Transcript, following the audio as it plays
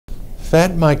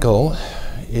Phat Michael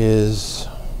is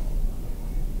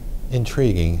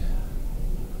intriguing.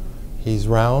 He's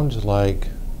round like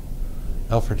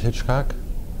Alfred Hitchcock,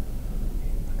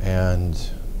 and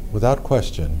without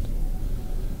question,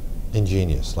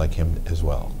 ingenious like him as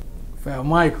well. Phat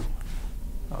Michael,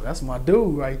 oh, that's my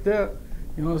dude right there.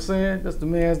 You know what I'm saying? That's the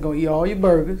man that's gonna eat all your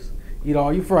burgers, eat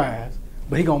all your fries,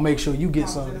 but he gonna make sure you get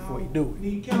something before you do it.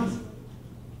 Need counsel?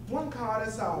 One call,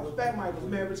 that's all. Phat Michael's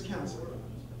marriage counselor.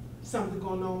 Something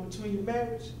going on between your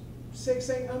marriage? Sex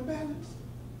ain't unbalanced?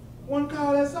 One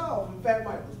call, that's all from Phat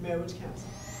Michael's marriage counselor.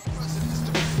 Presidents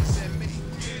to represent me.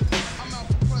 I'm out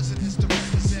for presidents to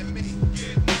represent me.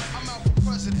 I'm out for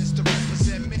presidents to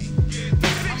represent me.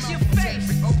 Fix your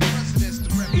face. Presidents to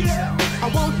represent me.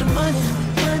 I want the money,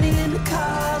 money in the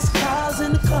cars, cars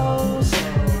in the clothes,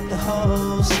 the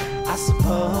hoes, I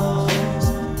suppose.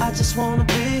 I just wanna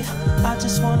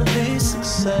be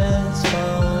successful.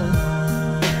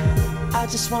 I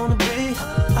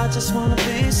just wanna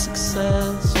be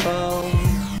successful.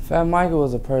 Phat Michael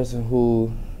is a person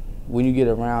who, when you get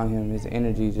around him, his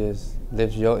energy just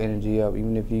lifts your energy up.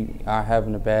 Even if you are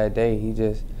having a bad day, he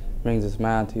just brings a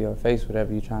smile to your face,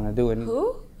 whatever you're trying to do. And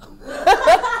who?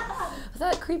 Was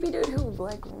that creepy dude who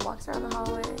like walks around the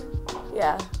hallway?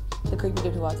 Yeah, the creepy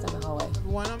dude who walks down the hallway.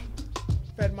 Everyone, I'm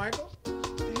Phat Michael.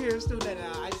 Here, student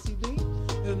at ICB,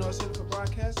 Illinois Center for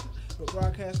Broadcasting, where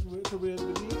broadcasting careers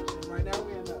begin. And right now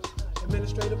we're in the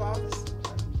administrative office,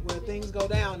 where things go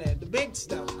down at. The big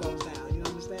stuff goes down, you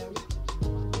understand me?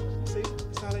 See,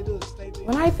 that's how they do it, stay big.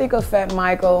 When I think of Phat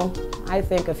Michael, I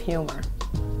think of humor.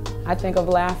 I think of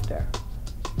laughter.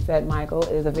 Phat Michael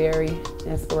is a very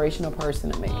inspirational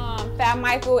person to me. Phat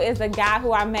Michael is a guy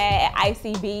who I met at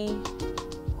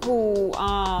ICB who,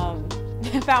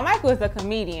 Phat Michael is a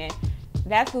comedian.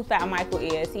 That's who Phat Michael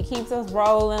is. He keeps us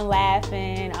rolling,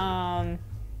 laughing.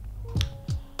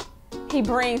 He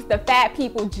brings the fat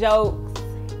people jokes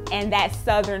and that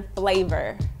southern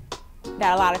flavor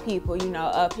that a lot of people, you know,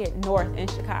 up here north in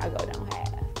Chicago don't have.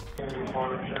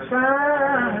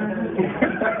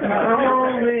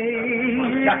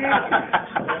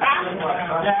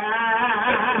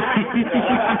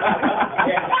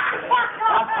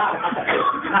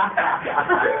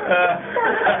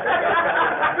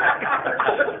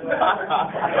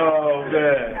 Oh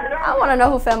man. I want to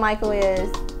know who Phat Michael is.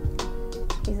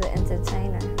 He's an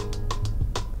entertainer.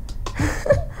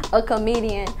 A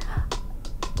comedian.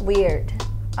 Weird.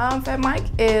 Phat Mike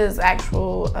is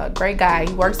actual great guy.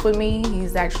 He works with me.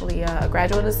 He's actually a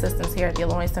graduate assistant here at the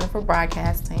Illinois Center for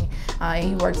Broadcasting. And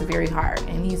he works very hard,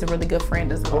 and he's a really good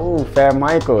friend as well. oh, Phat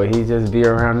Michael, he just be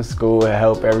around the school and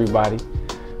help everybody.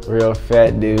 Real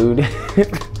fat dude.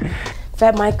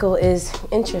 Phat Michael is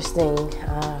interesting,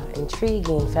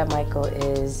 intriguing. Phat Michael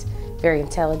is very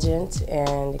intelligent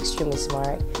and extremely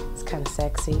smart. He's kind of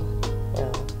sexy. You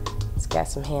know, he's got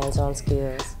some hands-on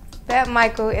skills. Phat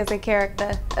Michael is a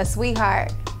character, a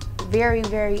sweetheart, very,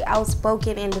 very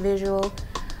outspoken individual,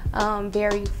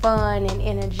 very fun and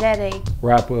energetic.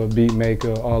 Rapper, beat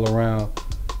maker, all around,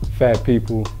 fat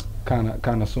people,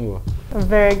 connoisseur. A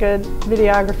very good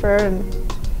videographer and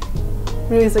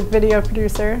music video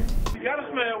producer. You gotta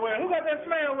smell well. Who got that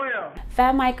smell well?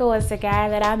 Phat Michael was the guy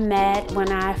that I met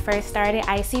when I first started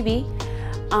ICB.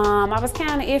 I was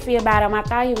kind of iffy about him. I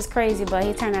thought he was crazy, but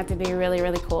he turned out to be really,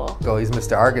 really cool. Oh, he's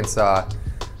Mr. Arkansas.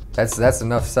 That's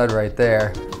enough said right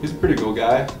there. He's a pretty cool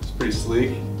guy. He's pretty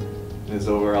sleek in his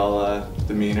overall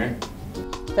demeanor.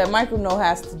 Phat Michael knows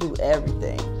how to do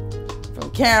everything. From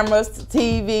cameras to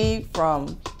TV,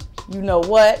 from you know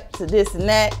what to this and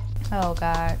that. Oh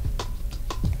God.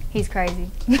 He's crazy.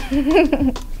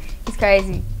 He's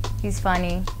crazy. He's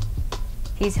funny.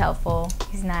 He's helpful.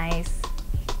 He's nice.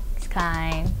 He's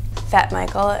kind. Phat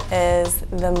Michael is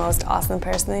the most awesome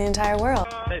person in the entire world.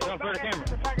 Hey, don't put the camera.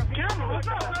 Camera, what's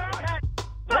up,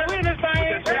 man? We in this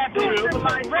thing.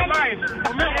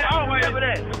 All the way over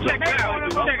there. Check it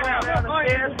out. Check it out. Oh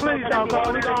yes, please don't go.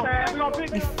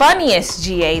 The funniest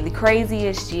GA, the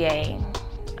craziest GA,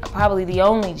 probably the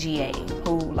only GA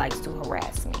who likes to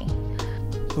harass me.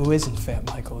 Who isn't Phat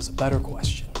Michael is a better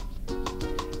question.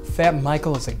 Phat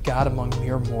Michael is a god among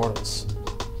mere mortals.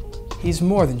 He's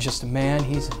more than just a man.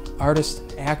 He's an artist,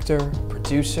 an actor,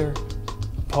 producer,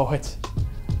 a poet,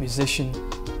 musician.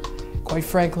 Quite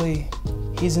frankly,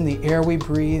 he's in the air we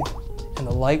breathe and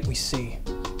the light we see.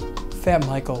 Phat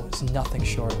Michael is nothing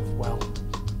short of, well,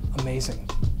 amazing.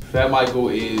 Phat Michael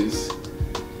is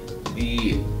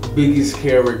the biggest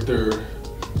character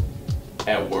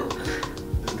at work.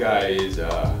 This guy is,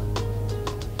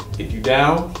 if you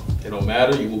down, it don't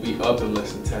matter, you will be up in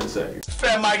less than 10 seconds.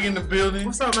 Phat Mike in the building.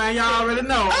 What's up, man? Y'all already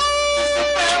know.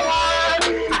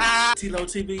 T-Lo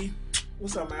TV.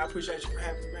 What's up, man? I appreciate you for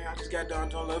having me, man. I just got done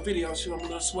doing a little video shoot. I'm a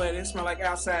little sweaty. It smell like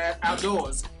outside,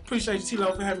 outdoors. Appreciate you,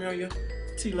 T-Lo, for having me on your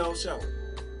T-Lo show.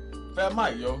 Phat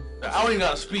Mike, yo. I don't even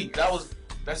gotta speak.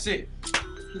 That's it.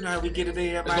 You know how we get it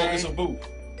in, man. Let's go get some food.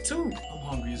 2. I'm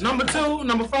hungry as Number 2,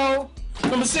 number 4,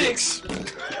 number 6.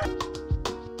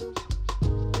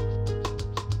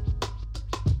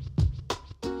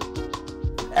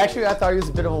 Actually, I thought he was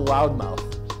a bit of a loudmouth.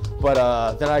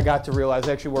 But then I got to realize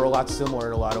actually we're a lot similar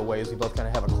in a lot of ways. We both kind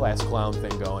of have a class clown thing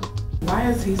going.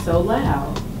 Why is he so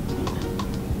loud?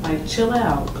 Like, chill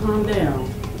out, calm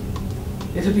down.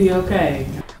 It'll be okay.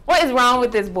 What is wrong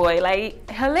with this boy? Like,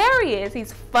 hilarious.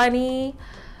 He's funny,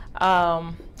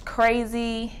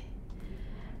 crazy,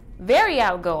 very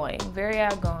outgoing, very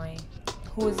outgoing.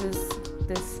 Who is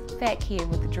this fat kid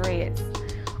with the dreads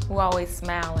who always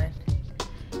smiling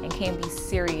and can't be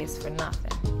serious for nothing?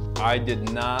 I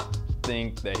did not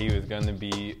think that he was going to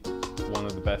be one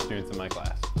of the best students in my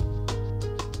class.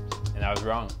 And I was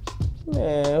wrong.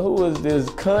 Man, who is this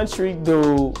country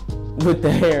dude with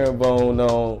the herringbone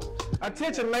on?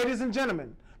 Attention, ladies and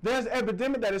gentlemen. There's an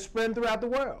epidemic that is spreading throughout the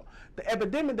world. The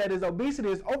epidemic that is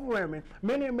obesity is overwhelming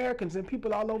many Americans and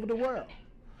people all over the world.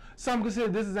 Some consider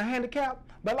this as a handicap,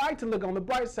 but like to look on the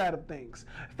bright side of things.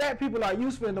 Fat people are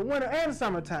useful in the winter and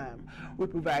summertime. We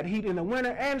provide heat in the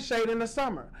winter and shade in the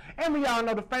summer. And we all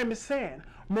know the famous saying,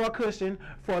 more cushion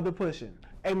for the pushing.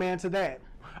 Amen to that.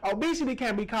 Obesity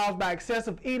can be caused by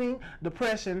excessive eating,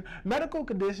 depression, medical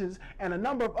conditions, and a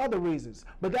number of other reasons.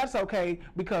 But that's okay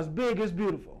because big is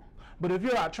beautiful. But if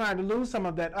you're out trying to lose some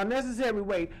of that unnecessary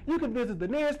weight, you can visit the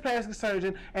nearest plastic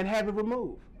surgeon and have it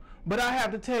removed. But I have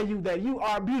to tell you that you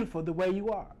are beautiful the way you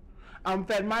are. I'm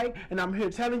Phat Mike, and I'm here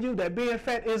telling you that being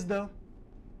fat is the...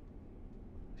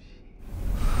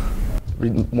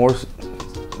 More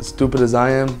stupid as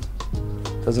I am,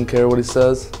 doesn't care what he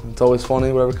says. It's always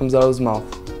funny, whatever comes out of his mouth.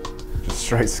 Just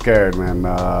straight scared, man.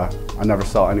 I never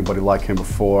saw anybody like him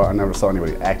before. I never saw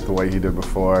anybody act the way he did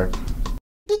before.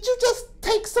 Did you just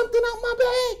take something out my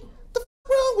bag? The f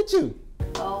wrong with you?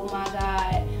 Oh my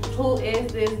God, who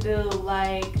is this dude?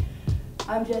 Like,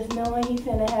 I'm just knowing he's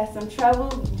finna have some trouble,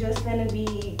 just finna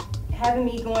be having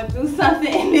me going through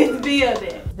something in this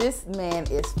building. This man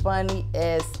is funny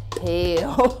as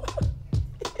hell.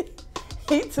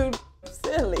 He too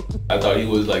silly. I thought he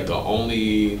was like the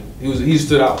only, he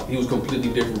stood out. He was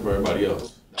completely different from everybody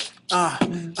else.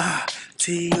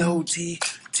 T-Lo TV.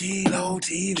 T-Lo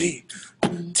TV.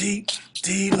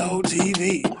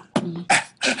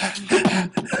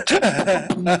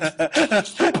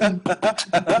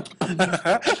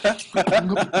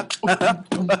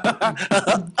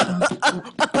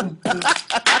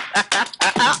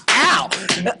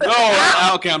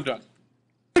 Oh, okay, I'm done.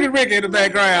 Look at Ricky in the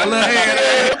background. Little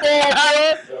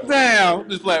head. Damn.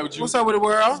 Just playing with you. What's up with the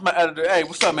world? This is my editor. Hey,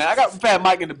 what's up, man? I got Phat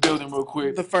Mike in the building real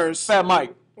quick. The first. Phat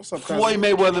Mike. What's up, Floyd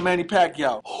Mayweather, Manny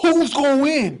Pacquiao. Who's gonna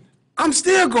win? I'm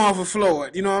still going for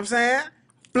Floyd. You know what I'm saying?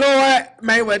 Floyd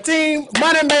Mayweather team.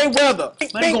 Money Mayweather.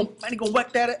 Manny gonna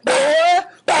whack that boy.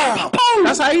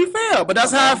 That's how you feel, but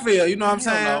that's how I feel. You know what I'm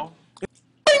saying?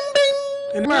 Bing, bing.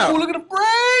 In the mouth. Ooh, look at the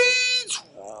braids.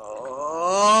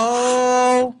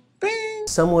 Oh, bing.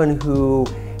 Someone who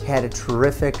had a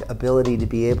terrific ability to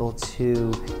be able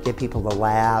to get people to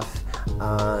laugh,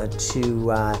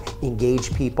 to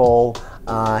engage people.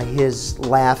 His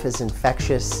laugh is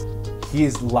infectious. He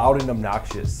is loud and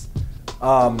obnoxious.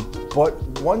 But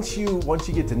once you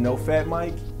get to know Phat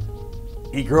Mike,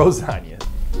 he grows on you.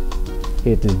 He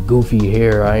had this goofy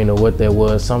hair, I didn't know what that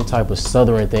was, some type of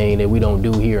southern thing that we don't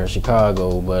do here in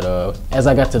Chicago, but as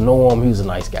I got to know him, he was a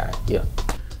nice guy, yeah.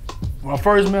 When I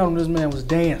first met him, this man was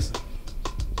dancing.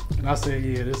 And I said,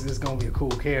 yeah, this is gonna be a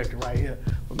cool character right here.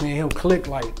 But man, he'll click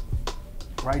like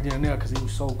right there and there because he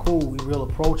was so cool, he real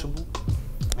approachable.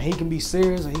 And he can be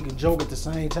serious and he can joke at the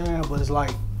same time, but it's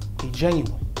like, he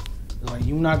genuine. It's like,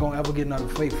 you're not gonna ever get nothing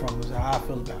fake from him, is how I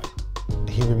feel about it.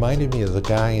 He reminded me of the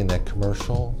guy in that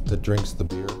commercial that drinks the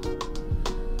beer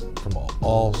from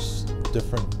all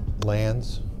different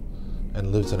lands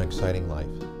and lives an exciting life.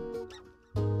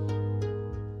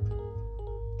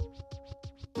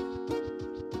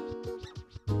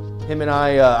 Him and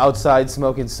I outside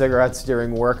smoking cigarettes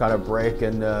during work on a break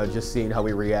and just seeing how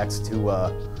he reacts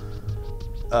to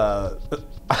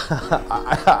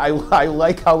I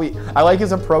like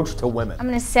his approach to women. I'm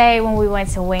gonna say when we went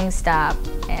to Wingstop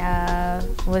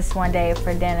was one day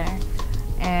for dinner,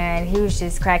 and he was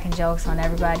just cracking jokes on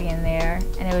everybody in there,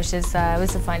 and it was just it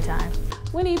was a fun time.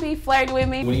 When he be flirting with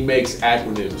me? When he makes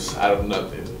acronyms out of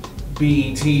nothing.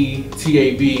 B-E-T,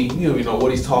 T-A-B, you don't even know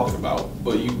what he's talking about,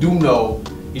 but you do know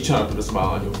he's trying to put a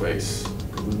smile on your face.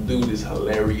 The dude is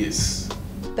hilarious.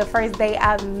 The first day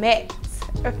I met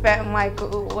Phat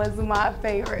Michael was my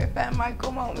favorite Phat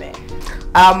Michael moment.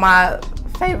 My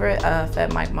favorite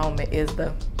Phat Mike moment is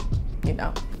the,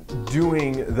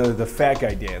 doing the fat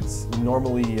guy dance.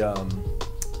 Normally,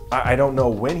 I don't know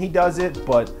when he does it,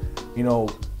 but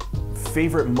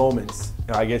favorite moments,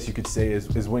 I guess you could say,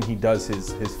 is when he does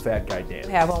his fat guy dance.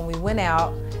 When we went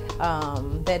out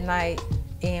that night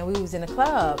and we was in the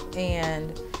club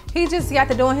and he just got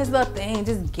to doing his little thing,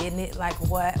 just getting it like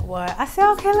what? I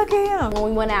said, okay, look at him.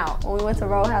 When we went to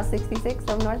Roadhouse 66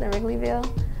 up north in Wrigleyville.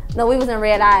 No, we was in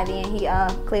Red Eye and he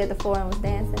cleared the floor and was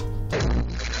dancing.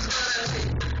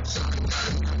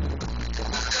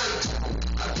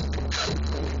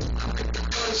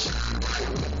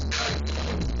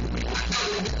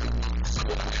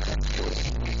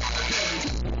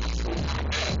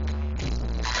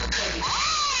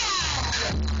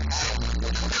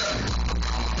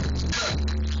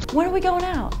 When are we going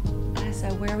out? And I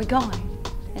said, where are we going?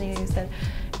 And he said,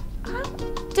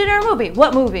 dinner or movie?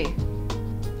 What movie?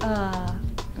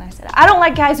 And I said, I don't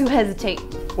like guys who hesitate.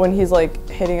 When he's like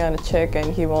hitting on a chick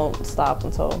and he won't stop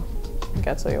until he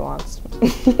gets what he wants.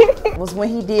 Was when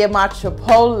he did my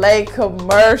Chipotle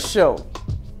commercial.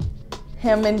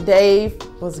 Him and Dave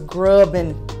was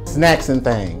grubbing. Snacks and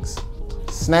things.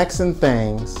 Snacks and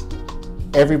things.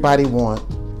 Everybody want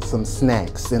some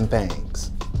snacks and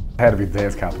things. It had to be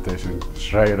dance competition,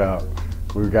 straight up.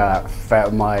 We got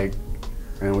Phat Mike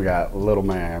and we got Little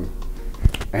Man.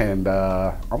 And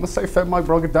I'm gonna say Phat Mike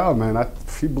broke it down, man.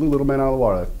 He blew Little Man out of the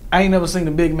water. I ain't never seen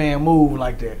a big man move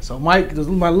like that. So my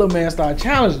little man started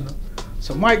challenging him.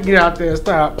 So Mike get out there and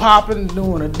start popping,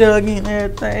 doing a Dougie and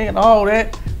everything and all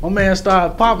that. My man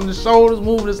started popping his shoulders,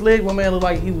 moving his legs. My man looked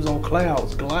like he was on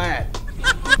clouds, gliding.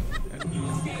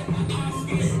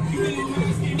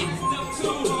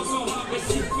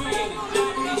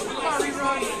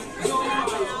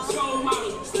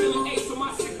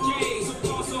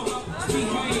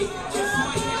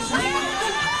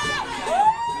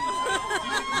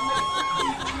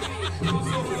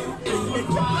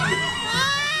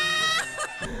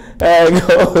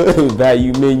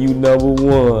 Value menu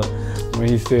 #1 when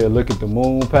he said, "Look at the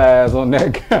moon pies on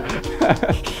that guy."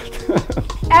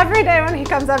 Every day when he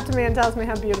comes up to me and tells me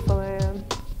how beautiful I am.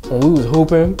 When we was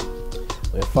hooping,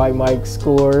 when Phat Mike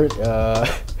scored,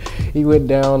 he went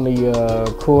down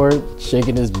the court,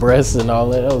 shaking his breasts and all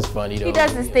that. That was funny though. He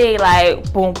does this thing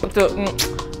like boom,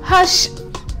 hush,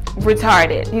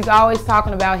 retarded. He's always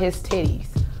talking about his titties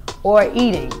or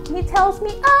eating. He tells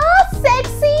me, "Oh,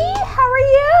 sexy, how are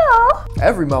you?"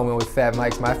 Every moment with Phat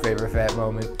Mike's my favorite Phat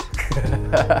moment.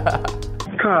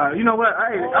 Cuz, you know what?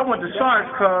 I went to Sharks,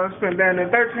 cuz, spent down there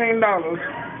 $13.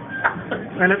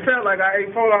 And it felt like I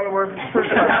ate $4 worth of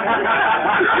fish. I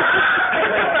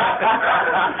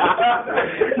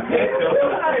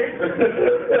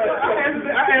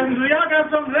asked, do y'all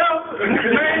got something else?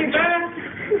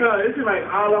 This is like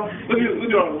all of them. You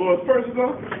doing a little person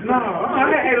though? No,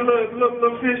 I ate a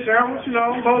little fish sandwich,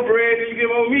 more bread than you get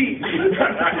more meat. A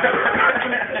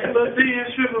little thin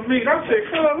strip of meat. I said,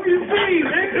 "Cuz, what you feed,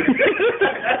 man?"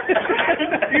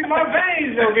 My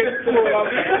veins don't get pulled off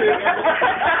this shit.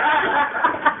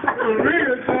 For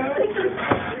real, cuz.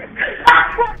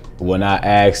 When I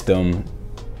asked him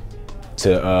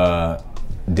to,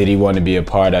 did he want to be a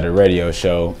part of the radio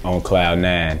show on Cloud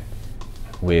 9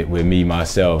 with me,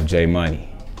 myself, J Money,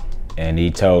 and he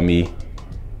told me,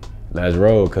 "Let's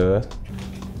roll, cuz."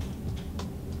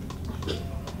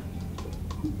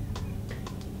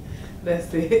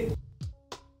 That's it.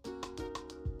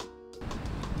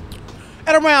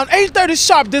 At around 8:30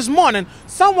 sharp this morning,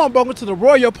 someone broke into the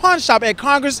Royal Pawn Shop at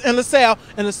Congress and LaSalle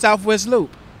in the Southwest Loop.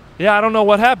 Yeah, I don't know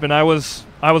what happened. I was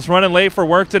running late for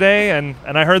work today, and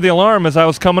I heard the alarm as I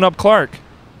was coming up Clark.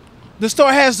 The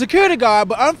store has a security guard,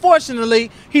 but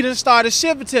unfortunately, he didn't start his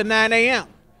shift until 9 a.m.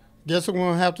 Guess we're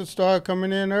gonna have to start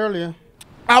coming in earlier.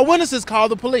 Our witnesses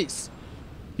called the police.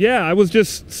 Yeah, I was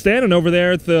just standing over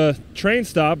there at the train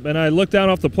stop, and I looked down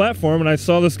off the platform, and I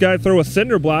saw this guy throw a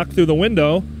cinder block through the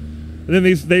window. And then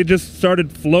they just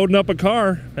started floating up a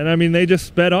car, and I mean, they just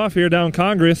sped off here down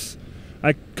Congress.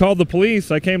 I called the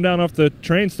police. I came down off the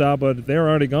train stop, but they were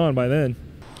already gone by then.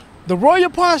 The Royal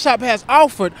Pawn Shop has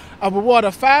offered a reward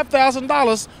of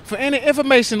 $5,000 for any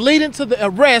information leading to the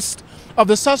arrest of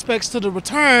the suspects to the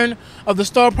return of the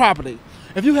stolen property.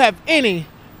 If you have any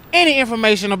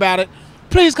information about it,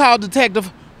 please call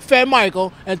Detective Phat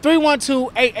Michael at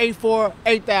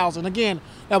 312-884-8000. Again,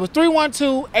 that was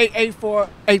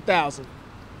 312-884-8000.